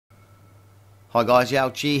Hi guys, Yao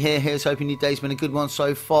G here. Here's hoping your day's been a good one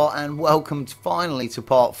so far, and welcome finally to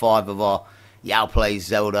part 5 of our Yao Plays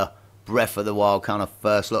Zelda Breath of the Wild kind of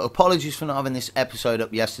first look. Apologies for not having this episode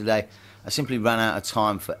up yesterday. I simply ran out of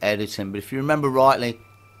time for editing, but if you remember rightly,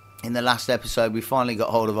 in the last episode we finally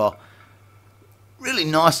got hold of our really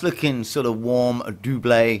nice looking sort of warm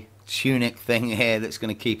double tunic thing here that's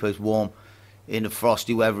going to keep us warm in the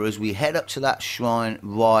frosty weather as we head up to that shrine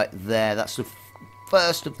right there. That's the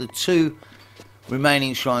first of the 2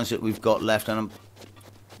 remaining shrines that we've got left, and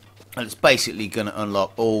it's basically going to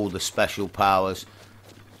unlock all the special powers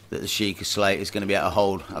that the Sheikah Slate is going to be able to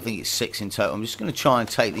hold. I think it's 6 in total. I'm just going to try and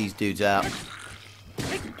take these dudes out.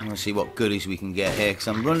 I'm going to see what goodies we can get here, because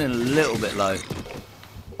I'm running a little bit low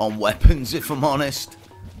on weapons, if I'm honest.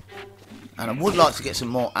 And I would like to get some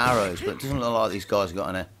more arrows, but it doesn't look like these guys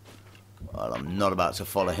got any. Well, I'm not about to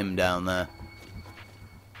follow him down there.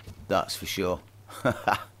 That's for sure.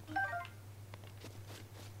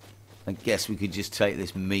 I guess we could just take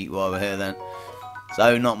this meat while we're here then.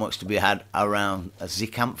 So not much to be had around the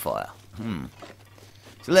campfire.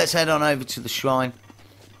 So let's head on over to the shrine.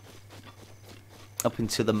 Up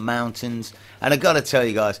into the mountains. And I gotta tell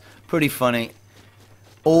you guys, pretty funny.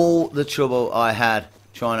 All the trouble I had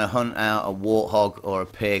trying to hunt out a warthog or a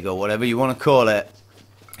pig or whatever you want to call it.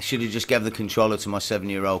 I should have just gave the controller to my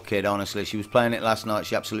 7-year-old kid, honestly. She was playing it last night.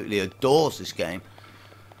 She absolutely adores this game.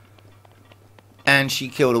 And she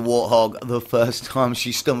killed a warthog the first time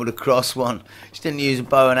she stumbled across one. She didn't use a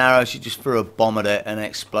bow and arrow. She just threw a bomb at it and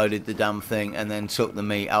exploded the damn thing and then took the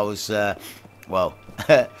meat. I was, well,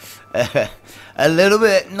 a little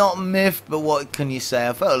bit, not miffed, but what can you say?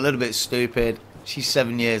 I felt a little bit stupid. She's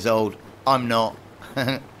 7 years old. I'm not.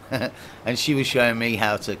 And she was showing me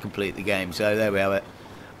how to complete the game. So there we have it.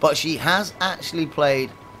 But she has actually played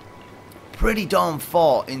pretty darn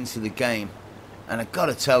far into the game. And I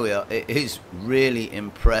gotta tell you, it is really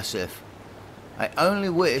impressive. I only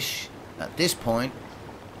wish, at this point,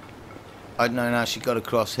 I'd known how she got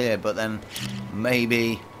across here, but then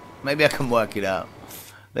maybe I can work it out.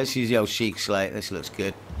 Let's use the old Sheikah Slate. This looks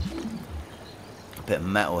good. A bit of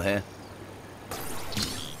metal here.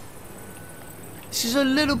 This is a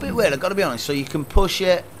little bit weird, I've got to be honest. So you can push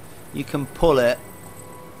it, you can pull it,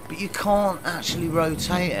 but you can't actually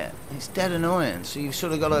rotate it. It's dead annoying. So you've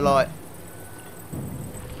sort of got to like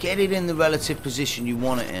get it in the relative position you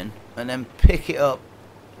want it in, and then pick it up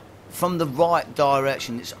from the right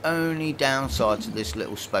direction. It's only downside to this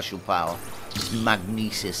little special power. It's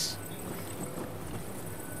magnesis.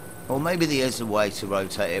 Or maybe there is a way to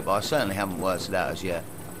rotate it, but I certainly haven't worked it out as yet.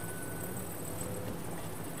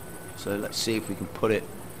 So let's see if we can put it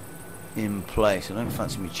in place. I don't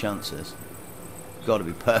fancy my chances. Got to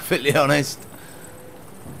be perfectly honest.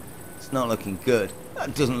 It's not looking good.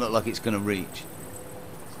 That doesn't look like it's going to reach.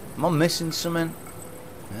 Am I missing something?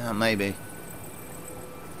 Yeah, maybe.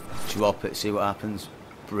 Drop it, see what happens.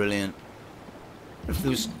 Brilliant. If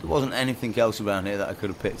there wasn't anything else around here that I could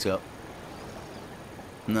have picked up.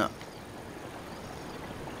 No.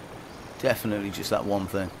 Definitely just that one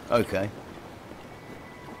thing. Okay.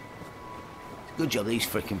 Good job these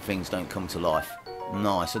freaking things don't come to life.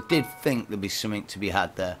 Nice. I did think there'd be something to be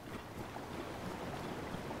had there.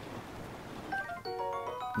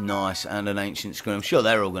 Nice, and an ancient screw. I'm sure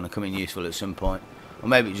they're all going to come in useful at some point. Or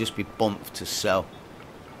maybe it'd just be bumped to sell.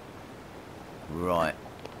 Right.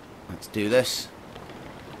 Let's do this.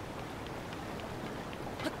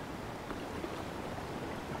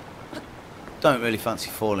 Don't really fancy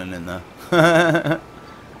falling in there.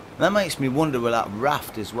 That makes me wonder with that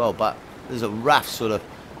raft as well. But there's a raft sort of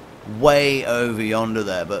way over yonder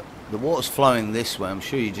there. But the water's flowing this way. I'm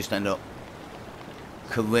sure you just end up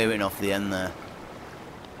careering off the end there.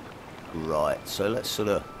 Right, so let's sort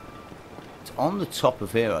of... It's on the top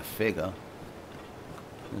of here, I figure.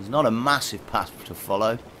 There's not a massive path to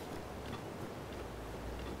follow.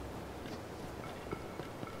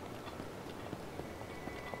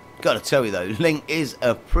 Gotta tell you though, Link is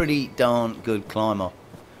a pretty darn good climber.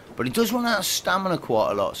 But he does run out of stamina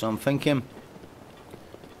quite a lot, so I'm thinking...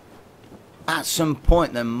 At some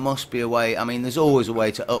point there must be a way... I mean, there's always a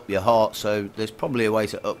way to up your heart, so there's probably a way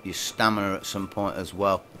to up your stamina at some point as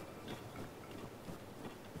well.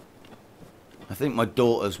 I think my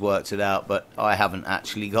daughter's worked it out, but I haven't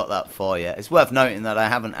actually got that far yet. It's worth noting that I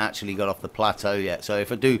haven't actually got off the plateau yet. So if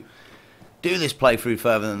I do this playthrough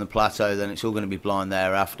further than the plateau, then it's all going to be blind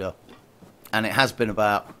thereafter. And it has been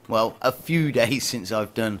about, well, a few days since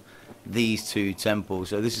I've done these 2 temples.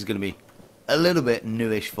 So this is going to be a little bit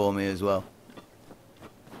newish for me as well.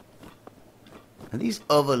 And these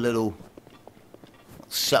other little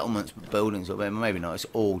settlements, buildings up there, maybe not. It's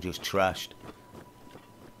all just trashed.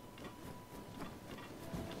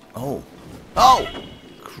 Oh. Oh!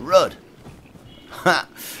 Crud.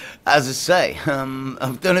 As I say,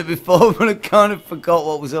 I've done it before, but I kind of forgot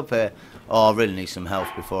what was up here. Oh, I really need some health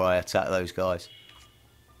before I attack those guys.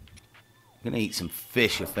 I'm going to eat some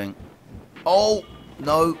fish, I think. Oh,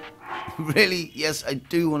 no. Really? Yes, I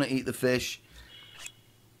do want to eat the fish.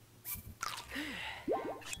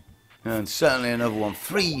 And certainly another one.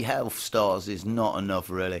 3 health stars is not enough,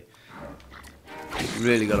 really.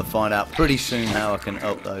 Really got to find out pretty soon how I can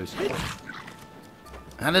up those.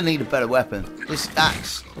 And I need a better weapon. This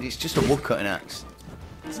axe, it's just a woodcutting axe.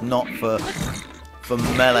 It's not for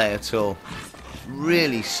melee at all. It's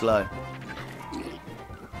really slow.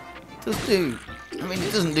 It does do, I mean,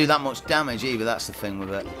 it doesn't do that much damage either. That's the thing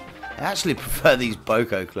with it. I actually prefer these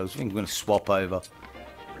Boko clubs. I think I'm going to swap over.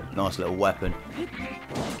 Nice little weapon.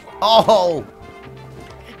 Oh!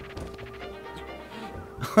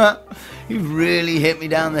 You really hit me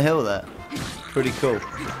down the hill there. Pretty cool.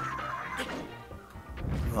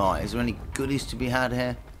 Right, is there any goodies to be had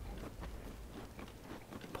here?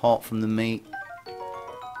 Apart from the meat?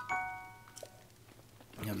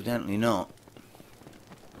 Evidently not.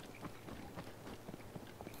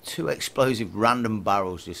 2 explosive random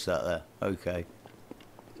barrels just sat there. Okay.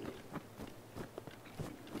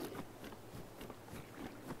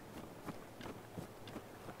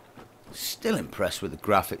 Still impressed with the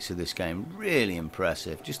graphics of this game. Really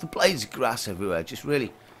impressive. Just the blades of grass everywhere. Just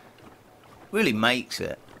really makes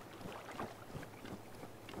it.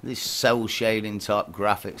 This cell shading type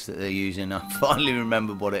graphics that they're using. I finally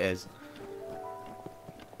remembered what it is.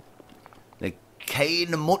 The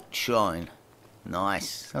Kainamut Shrine.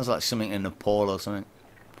 Nice. Sounds like something in Nepal or something.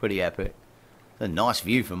 Pretty epic. A nice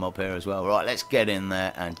view from up here as well. Right, let's get in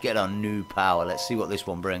there and get our new power. Let's see what this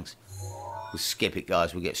one brings. We'll skip it,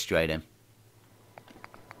 guys. We'll get straight in.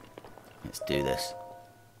 Let's do this.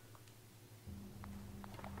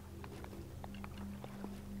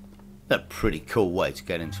 A pretty cool way to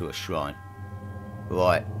get into a shrine.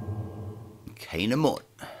 Right. Kainamut.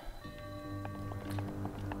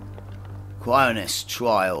 Quioness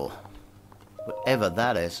trial. Whatever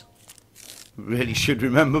that is. Really should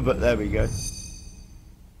remember, but there we go. Let's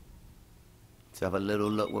have a little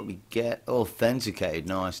look what we get. Authenticated,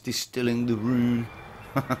 nice. Distilling the rune.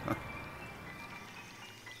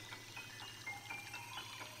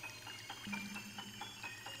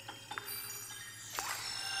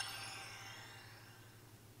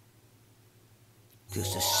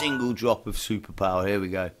 Just a single drop of superpower. Here we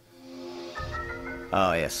go.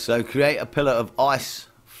 Oh yes, so create a pillar of ice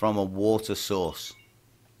from a water source.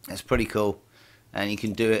 That's pretty cool. And you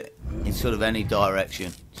can do it in sort of any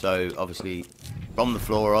direction. So obviously from the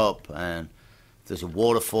floor up, and there's a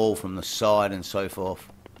waterfall from the side and so forth.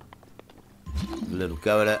 A little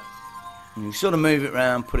go at it. And you sort of move it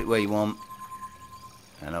around, put it where you want.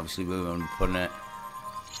 And obviously we want to be putting it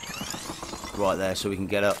right there so we can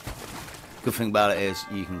get up. Good thing about it is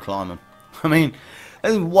you can climb them. I mean,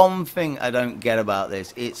 there's one thing I don't get about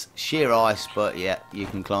this. It's sheer ice, but yeah, you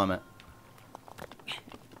can climb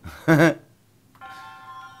it.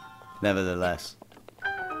 Nevertheless.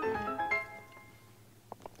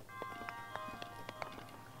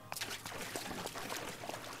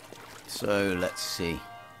 So, let's see.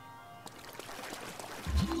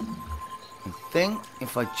 I think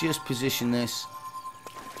if I just position this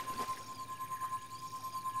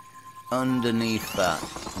underneath that,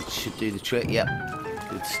 it should do the trick. Yep,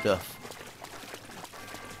 good stuff.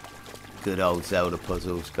 Good old Zelda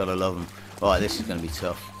puzzles, gotta love them. Right, this is gonna be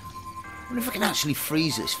tough. I wonder if I can actually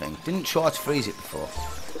freeze this thing. Didn't try to freeze it before.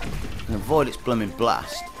 And avoid its blooming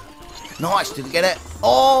blast. Nice, did I get it?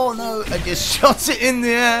 Oh no, I just shot it in the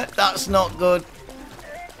air. That's not good.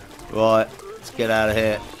 Right, let's get out of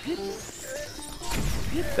here.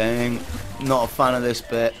 Dang, not a fan of this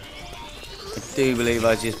bit. I do believe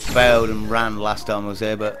I just bailed and ran last time I was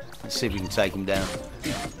here, but let's see if we can take him down.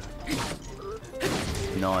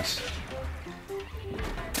 Nice.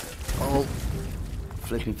 Oh,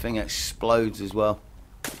 flipping thing explodes as well.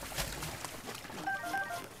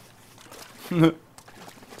 Don't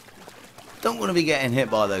want to be getting hit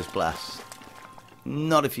by those blasts.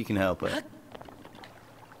 Not if you can help it.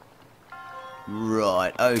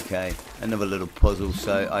 Right, okay. Another little puzzle,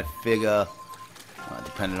 so I figure,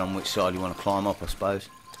 depending on which side you want to climb up, I suppose.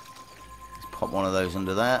 Let's pop one of those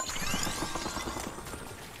under that.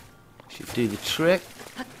 Should do the trick.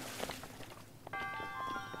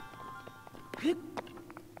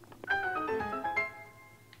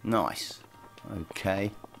 Nice.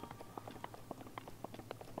 Okay.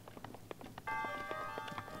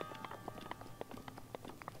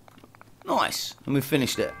 Nice. And we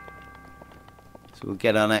finished it. So we'll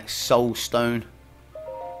get our next soul stone.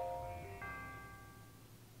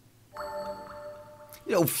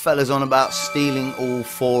 The old fella's on about stealing all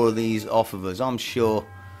 4 of these off of us. I'm sure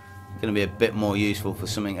it's going to be a bit more useful for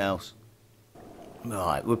something else.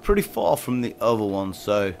 Right, we're pretty far from the other one,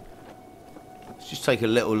 so let's just take a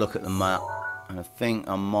little look at the map. And I think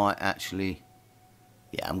I might actually...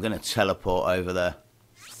 Yeah, I'm going to teleport over there.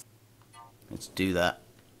 Let's do that.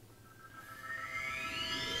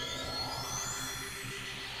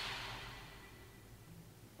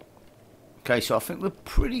 Okay, so I think we're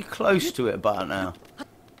pretty close to it about now.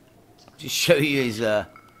 Just show you his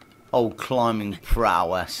old climbing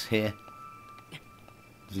prowess here.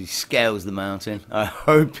 As he scales the mountain. I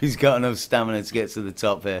hope he's got enough stamina to get to the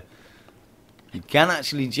top here. You can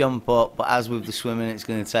actually jump up, but as with the swimming, it's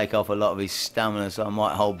going to take off a lot of his stamina, so I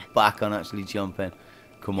might hold back on actually jumping.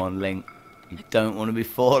 Come on, Link. You don't want to be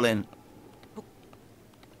falling.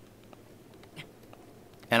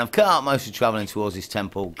 And I've cut out most of travelling towards this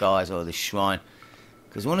temple, guys, or this shrine,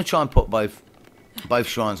 because I want to try and put both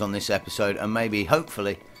shrines on this episode, and maybe,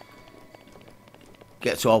 hopefully,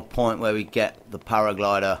 get to our point where we get the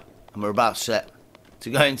paraglider, and we're about set to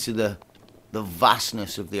go into the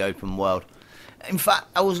vastness of the open world. In fact,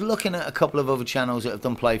 I was looking at a couple of other channels that have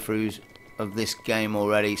done playthroughs of this game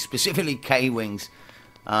already, specifically K-Wings,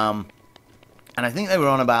 and I think they were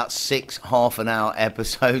on about 6 half-an-hour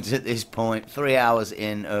episodes at this point, 3 hours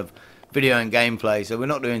in of video and gameplay, so we're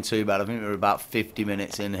not doing too bad. I think we're about 50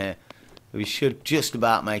 minutes in here. We should just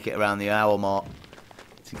about make it around the hour mark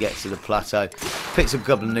to get to the plateau. Picked up a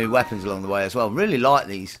couple of new weapons along the way as well. Really like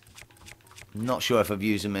these. I'm not sure if I've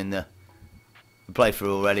used them in the playthrough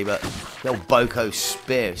already, but the old Boko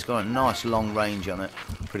spear, it's got a nice long range on it.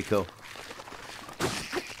 Pretty cool.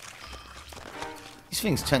 These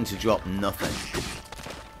things tend to drop nothing.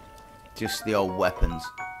 Just the old weapons.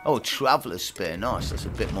 Oh, Traveller's Spear. Nice. That's a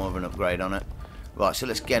bit more of an upgrade on it. Right, so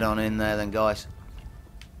let's get on in there then, guys.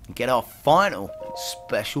 And get our final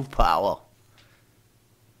special power.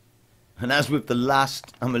 And as with the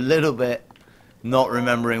last, I'm a little bit not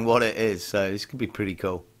remembering what it is. So this could be pretty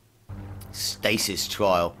cool. Stasis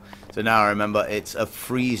Trial. So now I remember it's a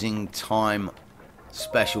freezing time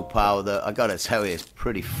special power that I gotta tell you is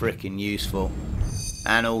pretty freaking useful.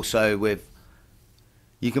 And also with,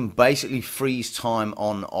 you can basically freeze time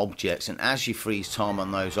on objects, and as you freeze time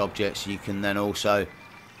on those objects you can then also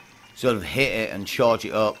sort of hit it and charge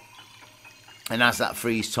it up, and as that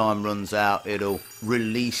freeze time runs out it'll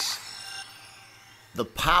release the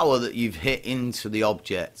power that you've hit into the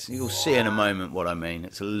object. You'll see in a moment what I mean.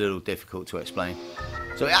 It's a little difficult to explain.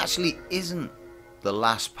 So it actually isn't the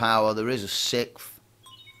last power, there is a 6th.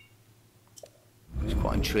 It's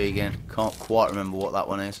quite intriguing. Can't quite remember what that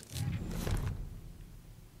one is.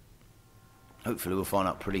 Hopefully we'll find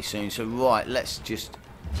out pretty soon. So right, let's just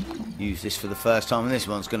use this for the first time, and this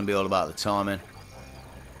one's going to be all about the timing.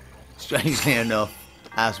 Strangely enough,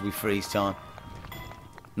 as we freeze time.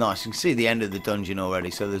 Nice, you can see the end of the dungeon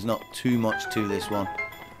already, so there's not too much to this one.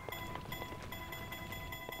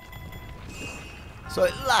 So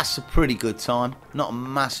it lasts a pretty good time, not a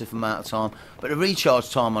massive amount of time, but the recharge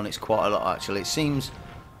time on it's quite a lot actually. It seems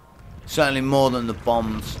certainly more than the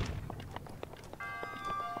bombs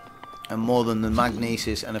and more than the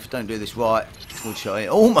magnesis, and if I don't do this right, which I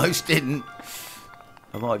almost didn't,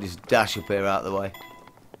 I might just dash up here out of the way.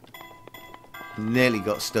 Nearly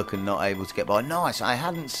got stuck and not able to get by. Nice, I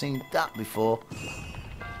hadn't seen that before.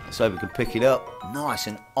 Let's hope we can pick it up. Nice,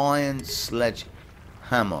 an iron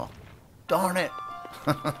sledgehammer. Darn it.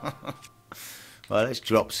 Well, let's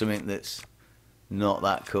drop something that's not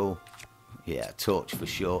that cool. Yeah, torch for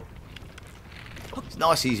sure. It's a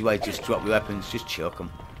nice easy way to just drop your weapons, just chuck them.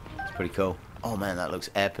 It's pretty cool. Oh man, that looks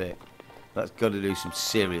epic. That's got to do some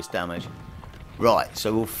serious damage. Right,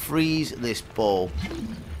 so we'll freeze this ball.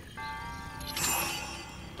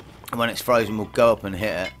 And when it's frozen, we'll go up and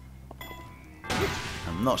hit it.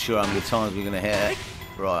 I'm not sure how many times we're going to hit it.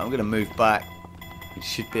 Right, I'm going to move back. It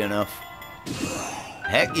should be enough.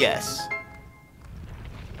 Heck yes.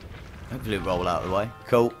 Hopefully it'll roll out of the way.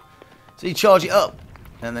 Cool. So you charge it up,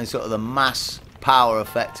 and then sort of the mass power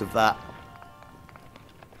effect of that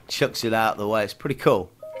chucks it out of the way. It's pretty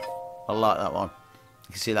cool. I like that one.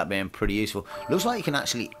 You can see that being pretty useful. Looks like you can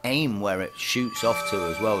actually aim where it shoots off to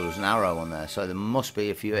as well. There's an arrow on there, so there must be,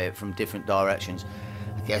 if you hit it from different directions,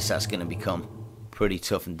 I guess that's going to become pretty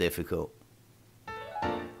tough and difficult.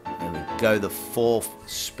 There we go, the 4th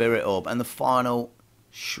spirit orb and the final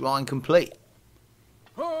shrine complete.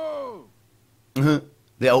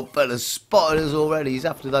 The old fella's spotted us already. He's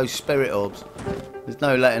after those spirit orbs. There's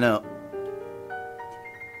no letting up.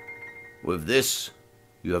 With this,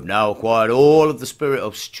 you have now acquired all of the spirit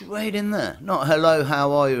orbs straight in there. Not hello,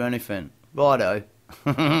 how are you or anything. Righto.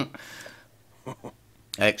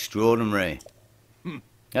 Extraordinary.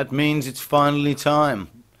 That means it's finally time.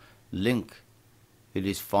 Link, it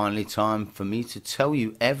is finally time for me to tell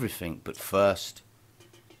you everything, but first...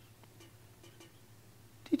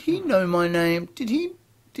 Did he know my name? Did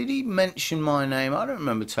he mention my name? I don't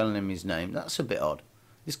remember telling him his name. That's a bit odd.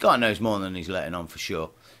 This guy knows more than he's letting on for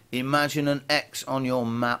sure. Imagine an X on your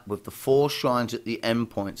map with the 4 shrines at the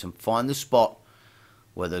endpoints and find the spot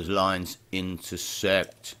where those lines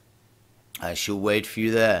intersect. I shall wait for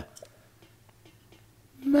you there.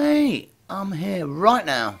 Mate, I'm here right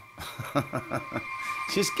now.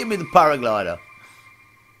 Just give me the paraglider.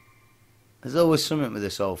 There's always something with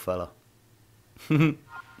this old fella. We'll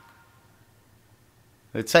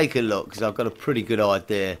take a look because I've got a pretty good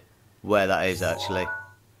idea where that is actually.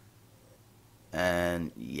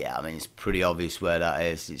 And yeah, I mean, it's pretty obvious where that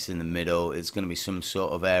is. It's in the middle. It's going to be some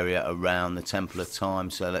sort of area around the Temple of Time.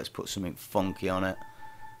 So let's put something funky on it.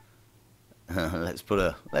 let's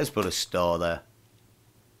put a star there.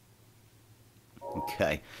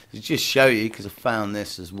 Okay, to just show you, because I found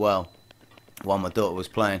this as well while my daughter was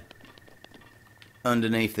playing.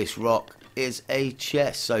 Underneath this rock is a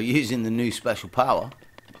chest. So using the new special power,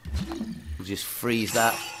 we'll just freeze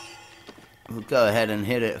that. We'll go ahead and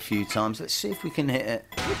hit it a few times. Let's see if we can hit it.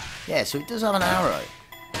 Yeah, so it does have an arrow.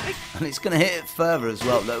 And it's going to hit it further as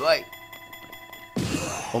well. No, wait.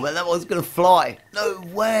 Oh, man, that one's going to fly. No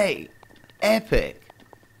way. Epic.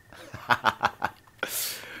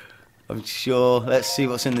 I'm sure. Let's see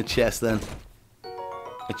what's in the chest then.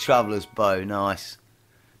 A traveller's bow. Nice.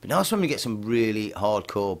 But nice when we get some really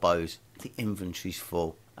hardcore bows. The inventory's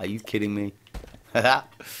full. Are you kidding me?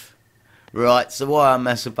 Right, so why I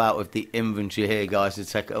mess about with the inventory here, guys, to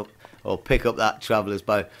take up or pick up that traveller's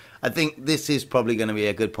bow. I think this is probably going to be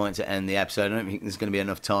a good point to end the episode. I don't think there's going to be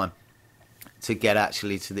enough time to get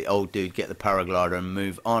actually to the old dude, get the paraglider and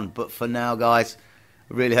move on. But for now, guys,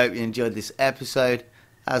 I really hope you enjoyed this episode.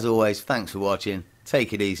 As always, thanks for watching.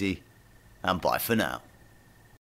 Take it easy and bye for now.